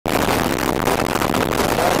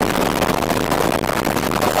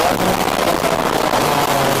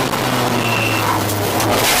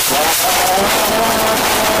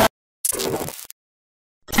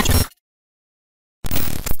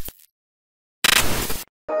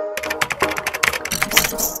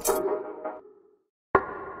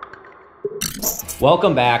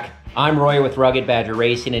Welcome back. I'm Roy with Rugged Badger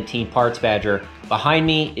Racing and Team Parts Badger. Behind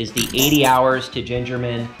me is the 80 Hours to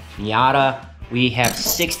Gingerman Miata. We have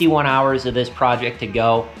 61 hours of this project to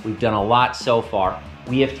go. We've done a lot so far.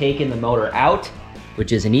 We have taken the motor out,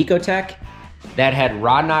 which is an Ecotech. That had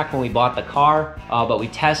rod knock when we bought the car, but we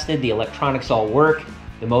tested, the electronics all work.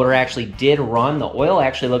 The motor actually did run. The oil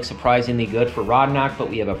actually looks surprisingly good for rod knock, but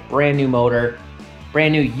we have a brand new motor,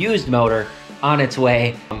 brand new used motor on its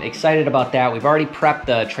way. I'm excited about that. We've already prepped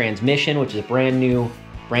the transmission, which is a brand new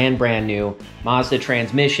Mazda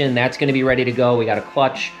transmission. That's gonna be ready to go. We got a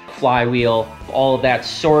clutch, flywheel, all of that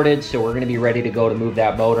sorted, so we're gonna be ready to go to move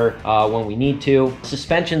that motor when we need to.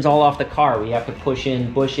 Suspension's all off the car. We have to push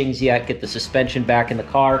in bushings yet, get the suspension back in the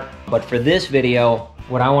car. But for this video,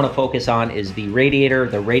 what I wanna focus on is the radiator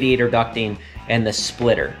ducting, and the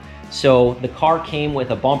splitter. So the car came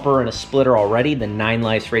with a bumper and a splitter already, the 9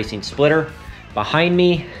 Lives Racing splitter. Behind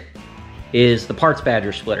me is the Parts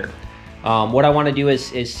Badger splitter. What I want to do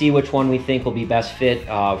is see which one we think will be best fit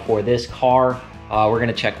for this car. We're going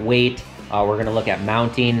to check weight, we're going to look at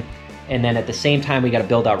mounting, and then at the same time we got to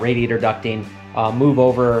build out radiator ducting, move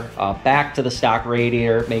over back to the stock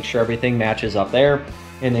radiator, make sure everything matches up there,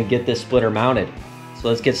 and then get this splitter mounted. So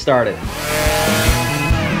let's get started.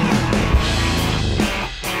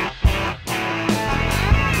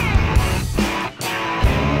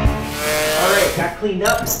 Got cleaned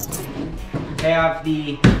up. Have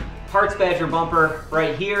the Parts Badger bumper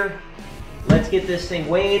right here. Let's get this thing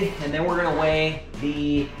weighed, and then we're gonna weigh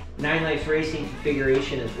the 9 Lives Racing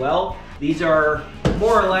configuration as well. These are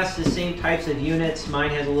more or less the same types of units. Mine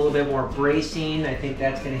has a little bit more bracing. I think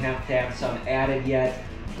that's gonna have to have some added yet.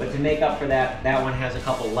 But to make up for that, that one has a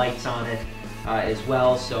couple lights on it as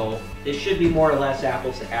well. So this should be more or less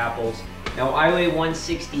apples to apples. Now I weigh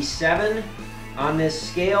 167 on this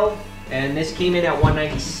scale, and this came in at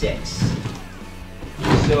 196.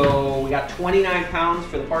 So we got 29 pounds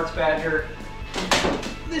for the Parts Badger.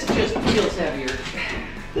 This just feels heavier.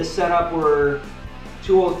 This setup, we're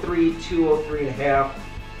 203, 203 and a half,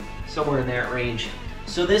 somewhere in that range.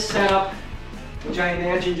 So this setup, which I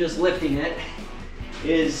imagine just lifting it,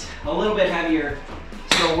 is a little bit heavier.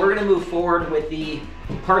 So we're gonna move forward with the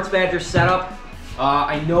Parts Badger setup.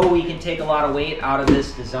 I know we can take a lot of weight out of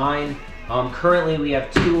this design. Currently we have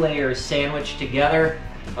 2 layers sandwiched together,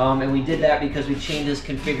 and we did that because we changed this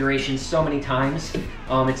configuration so many times,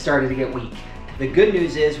 it started to get weak. The good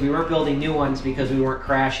news is we weren't building new ones because we weren't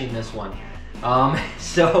crashing this one.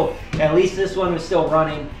 So at least this one was still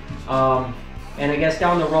running. And I guess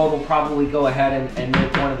down the road we'll probably go ahead and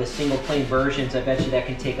make one of the single plane versions. I bet you that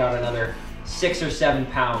can take out another 6 or 7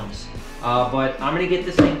 pounds. But I'm gonna get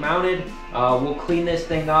this thing mounted. We'll clean this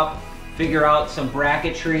thing up, figure out some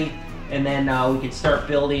bracketry, and then we can start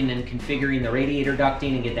building and configuring the radiator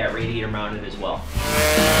ducting and get that radiator mounted as well.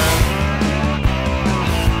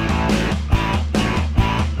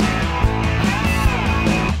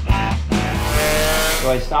 So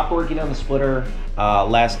I stopped working on the splitter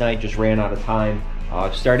last night, just ran out of time.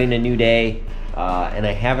 Starting a new day, and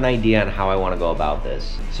I have an idea on how I want to go about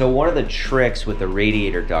this. So one of the tricks with the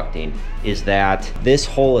radiator ducting is that this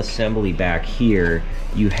whole assembly back here,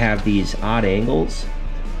 you have these odd angles,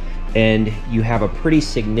 and you have a pretty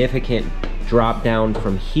significant drop down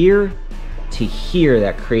from here to here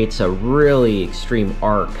that creates a really extreme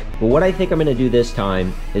arc. But what I think I'm gonna do this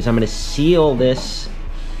time is I'm gonna seal this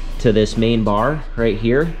to this main bar right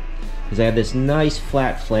here, because I have this nice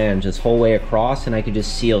flat flange this whole way across, and I can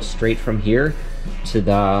just seal straight from here to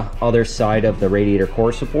the other side of the radiator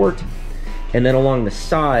core support. And then along the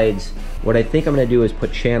sides, what I think I'm gonna do is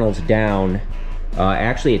put channels down,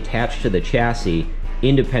 actually attached to the chassis,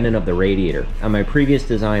 independent of the radiator. On my previous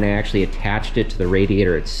design, I actually attached it to the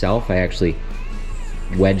radiator itself. I actually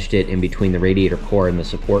wedged it in between the radiator core and the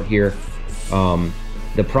support here.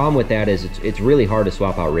 The problem with that is it's really hard to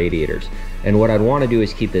swap out radiators. And what I'd want to do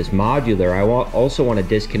is keep this modular. I also want to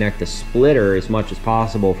disconnect the splitter as much as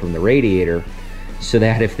possible from the radiator, so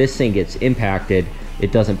that if this thing gets impacted,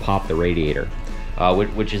 it doesn't pop the radiator,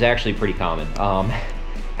 which is actually pretty common.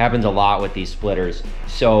 Happens a lot with these splitters.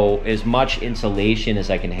 So as much insulation as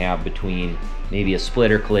I can have between maybe a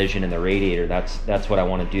splitter collision and the radiator, that's what I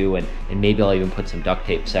want to do, and maybe I'll even put some duct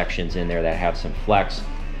tape sections in there that have some flex.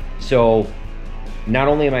 So not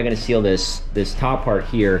only am I going to seal this top part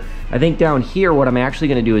here, I think down here what I'm actually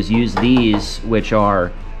going to do is use these, which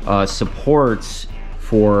are supports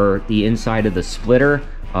for the inside of the splitter.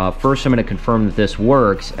 First I'm going to confirm that this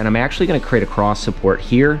works, and I'm actually going to create a cross support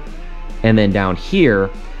here and then down here,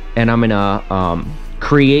 and I'm going to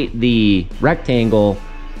create the rectangle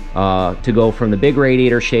to go from the big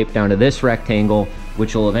radiator shape down to this rectangle,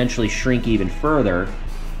 which will eventually shrink even further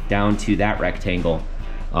down to that rectangle.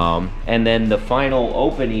 And then the final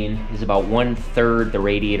opening is about 1/3 the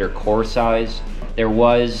radiator core size. There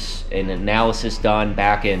was an analysis done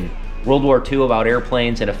back in World War II about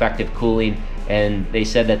airplanes and effective cooling, and they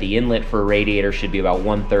said that the inlet for a radiator should be about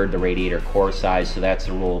 1/3 the radiator core size, so that's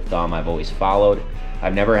the rule of thumb I've always followed.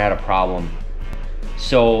 I've never had a problem.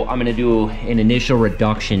 So I'm gonna do an initial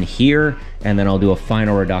reduction here, and then I'll do a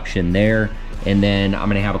final reduction there, and then I'm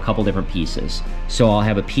gonna have a couple different pieces. So I'll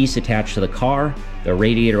have a piece attached to the car, the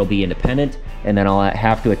radiator will be independent, and then I'll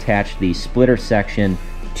have to attach the splitter section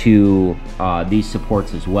to these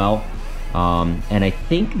supports as well. And I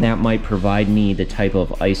think that might provide me the type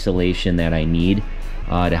of isolation that I need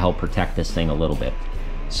to help protect this thing a little bit.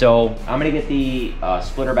 So I'm gonna get the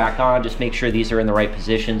splitter back on, just make sure these are in the right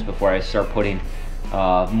positions before I start putting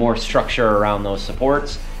more structure around those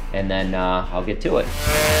supports, and then I'll get to it.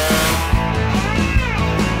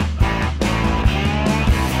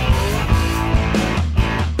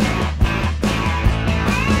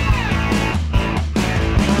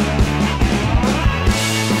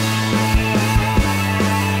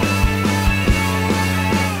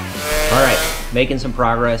 Making some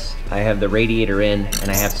progress. I have the radiator in, and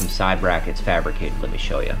I have some side brackets fabricated. Let me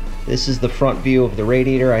show you. This is the front view of the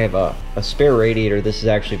radiator. I have a spare radiator. This is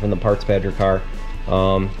actually from the Parts Badger car.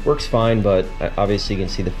 Works fine, but obviously you can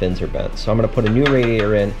see the fins are bent. So I'm gonna put a new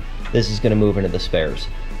radiator in. This is gonna move into the spares.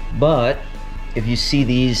 But if you see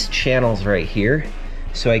these channels right here,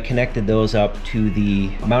 so I connected those up to the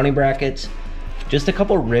mounting brackets. Just a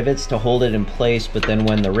couple rivets to hold it in place, but then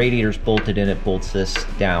when the radiator's bolted in, it bolts this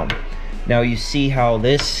down. Now you see how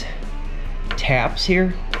this taps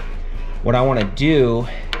here? What I want to do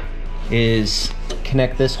is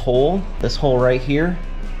connect this hole right here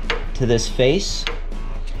to this face,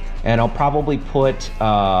 and I'll probably put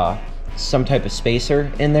some type of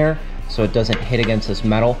spacer in there so it doesn't hit against this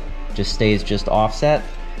metal, just stays just offset.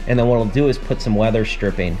 And then what I'll do is put some weather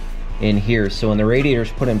stripping in here, so when the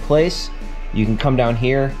radiator's put in place, you can come down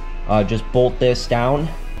here, just bolt this down,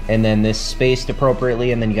 and then this spaced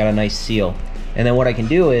appropriately, and then you got a nice seal. And then what I can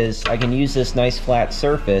do is I can use this nice flat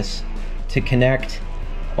surface to connect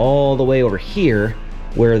all the way over here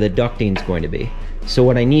where the ducting is going to be. So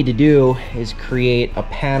what I need to do is create a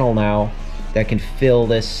panel now that can fill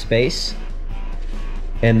this space.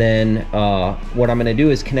 And then what I'm gonna do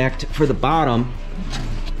is connect for the bottom.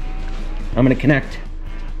 I'm gonna connect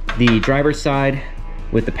the driver's side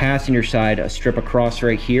with the passenger side, a strip across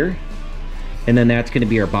right here. And then that's gonna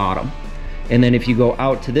be our bottom. And then if you go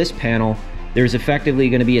out to this panel, there's effectively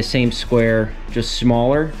gonna be a same square, just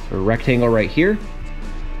smaller, a rectangle right here.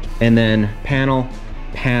 And then panel,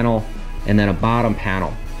 panel, and then a bottom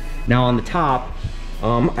panel. Now on the top, I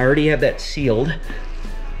already have that sealed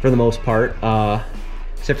for the most part,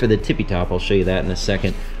 except for the tippy top. I'll show you that in a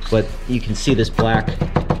second. But you can see this black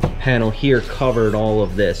panel here covered all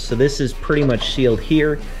of this. So this is pretty much sealed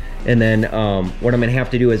here. And then what I'm gonna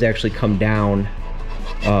have to do is actually come down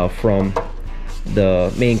from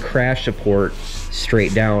the main crash support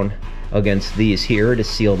straight down against these here to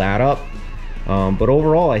seal that up. But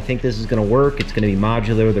overall, I think this is gonna work. It's gonna be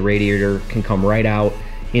modular. The radiator can come right out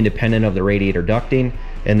independent of the radiator ducting.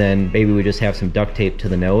 And then maybe we just have some duct tape to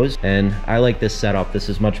the nose. And I like this setup. This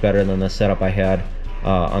is much better than the setup I had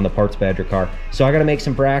on the Parts Badger car. So I gotta make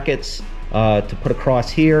some brackets to put across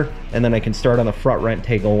here, and then I can start on the front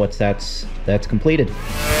rectangle once that's completed.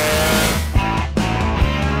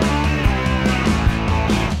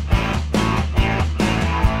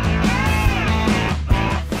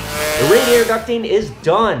 The radiator ducting is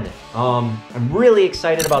done. I'm really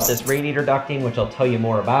excited about this radiator ducting, which I'll tell you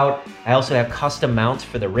more about. I also have custom mounts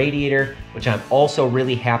for the radiator, which I'm also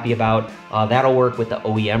really happy about. That'll work with the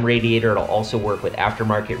OEM radiator. It'll also work with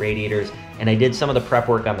aftermarket radiators. And I did some of the prep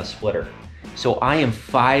work on the splitter. So I am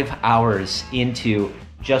 5 hours into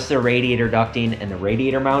just the radiator ducting and the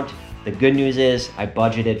radiator mount. The good news is I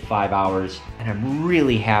budgeted 5 hours, and I'm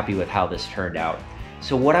really happy with how this turned out.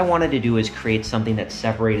 So what I wanted to do is create something that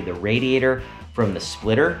separated the radiator from the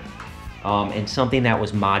splitter, and something that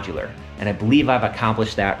was modular. And I believe I've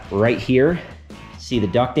accomplished that right here. See the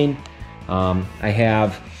ducting? I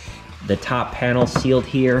have the top panel sealed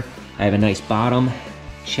here. I have a nice bottom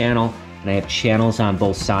channel, and I have channels on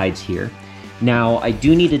both sides here. Now, I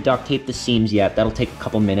do need to duct tape the seams yet. That'll take a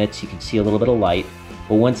couple minutes. You can see a little bit of light.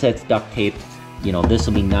 But once that's duct taped, you know, this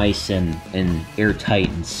will be nice and airtight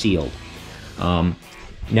and sealed.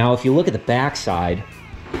 Now, if you look at the back side,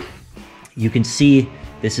 you can see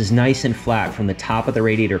this is nice and flat from the top of the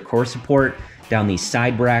radiator core support down these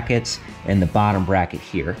side brackets and the bottom bracket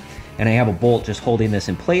here. And I have a bolt just holding this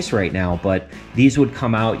in place right now, but these would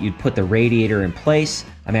come out, you'd put the radiator in place.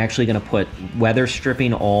 I'm actually gonna put weather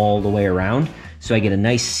stripping all the way around, so I get a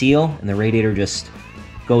nice seal and the radiator just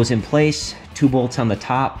goes in place. 2 bolts on the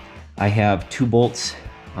top. I have 2 bolts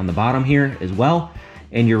on the bottom here as well,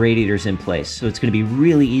 and your radiator's in place. So it's gonna be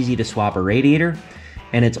really easy to swap a radiator,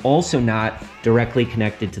 and it's also not directly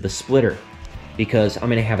connected to the splitter because I'm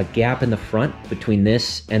gonna have a gap in the front between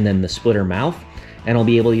this and then the splitter mouth, and I'll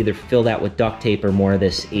be able to either fill that with duct tape or more of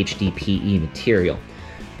this HDPE material.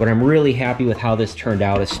 But I'm really happy with how this turned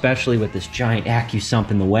out, especially with this giant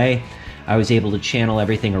AccuSump in the way. I was able to channel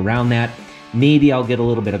everything around that. Maybe I'll get a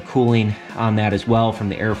little bit of cooling on that as well from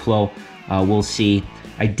the airflow. We'll see.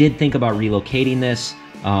 I did think about relocating this,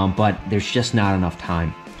 but there's just not enough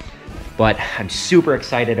time. But I'm super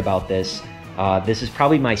excited about this. This is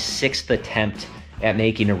probably my 6th attempt at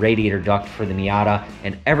making a radiator duct for the Miata,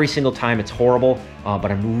 and every single time it's horrible,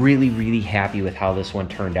 but I'm really, really happy with how this one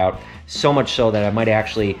turned out. So much so that I might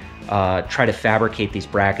actually try to fabricate these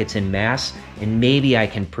brackets in mass, and maybe I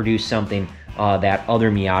can produce something that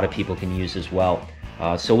other Miata people can use as well.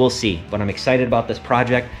 So we'll see, but I'm excited about this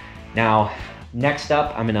project. Now, next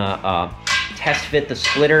up, I'm gonna test fit the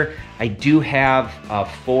splitter. I do have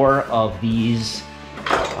 4 of these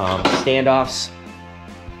standoffs.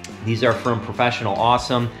 These are from Professional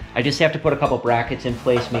Awesome. I just have to put a couple brackets in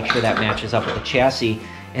place, make sure that matches up with the chassis,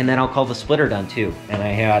 and then I'll call the splitter done too. And I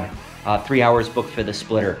had 3 hours booked for the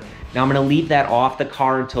splitter. Now I'm gonna leave that off the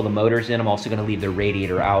car until the motor's in. I'm also gonna leave the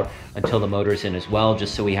radiator out until the motor's in as well,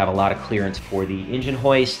 just so we have a lot of clearance for the engine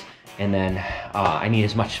hoist. And then I need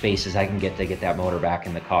as much space as I can get to get that motor back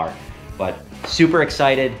in the car. But super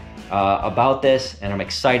excited about this, and I'm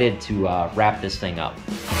excited to wrap this thing up.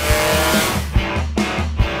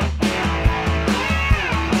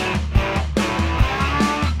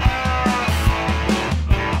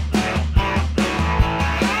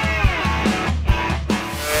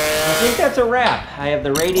 I think that's a wrap. I have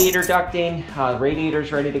the radiator ducting,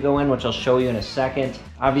 radiator's ready to go in, which I'll show you in a second.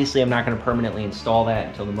 Obviously, I'm not gonna permanently install that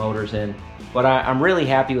until the motor's in, but I'm really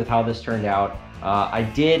happy with how this turned out. I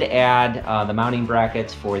did add the mounting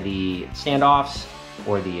brackets for the standoffs,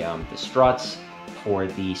 for the struts, for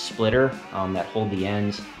the splitter that hold the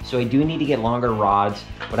ends. So I do need to get longer rods,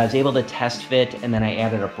 but I was able to test fit, and then I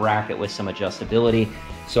added a bracket with some adjustability.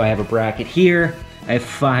 So I have a bracket here. I have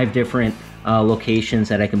 5 different locations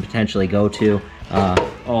that I can potentially go to,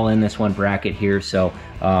 all in this one bracket here. So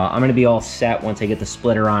I'm gonna be all set. Once I get the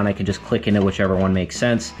splitter on, I can just click into whichever one makes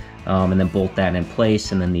sense, and then bolt that in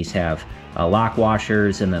place. And then these have lock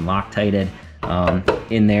washers and then Loctited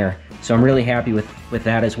in there. So I'm really happy with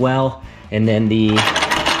that as well. And then the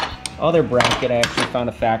other bracket, I actually found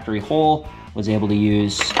a factory hole, was able to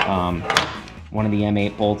use one of the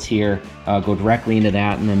M8 bolts here, go directly into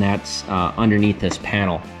that, and then that's underneath this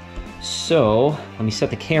panel. So let me set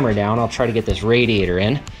the camera down. I'll try to get this radiator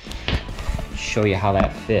in, show you how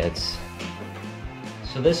that fits.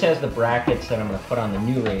 So this has the brackets that I'm gonna put on the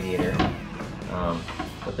new radiator.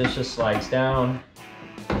 But this just slides down.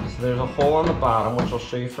 So there's a hole on the bottom, which I'll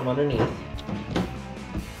show you from underneath.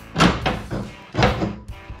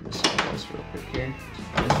 This real quick here.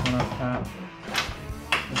 This one up top.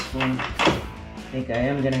 This one. I think I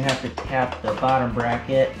am gonna have to tap the bottom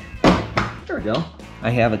bracket. There we go. I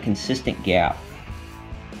have a consistent gap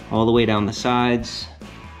all the way down the sides,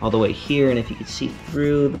 all the way here, and if you can see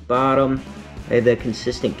through the bottom, I have that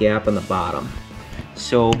consistent gap on the bottom.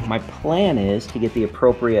 So my plan is to get the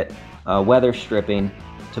appropriate weather stripping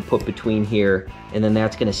to put between here, and then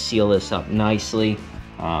that's gonna seal this up nicely.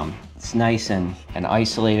 It's nice and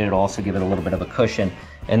isolated. It'll also give it a little bit of a cushion,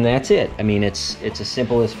 and that's it. I mean, it's as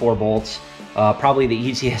simple as 4 bolts. Probably the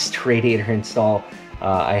easiest radiator install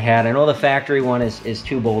I had. I know the factory one is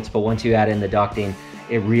 2 bolts, but once you add in the ducting,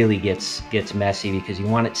 it really gets messy because you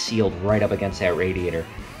want it sealed right up against that radiator.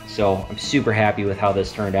 So I'm super happy with how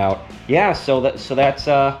this turned out. Yeah, so that's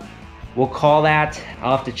we'll call that.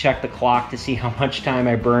 I'll have to check the clock to see how much time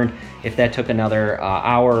I burned, if that took another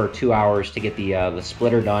hour or 2 hours to get the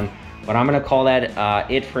splitter done. But I'm gonna call that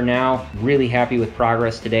it for now. Really happy with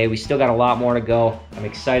progress today. We still got a lot more to go. I'm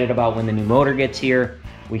excited about when the new motor gets here.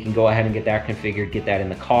 We can go ahead and get that configured, get that in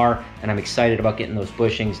the car, and I'm excited about getting those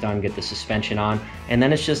bushings done, get the suspension on, and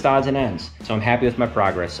then it's just odds and ends. So I'm happy with my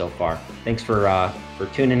progress so far. Thanks for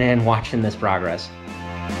tuning in, watching this progress.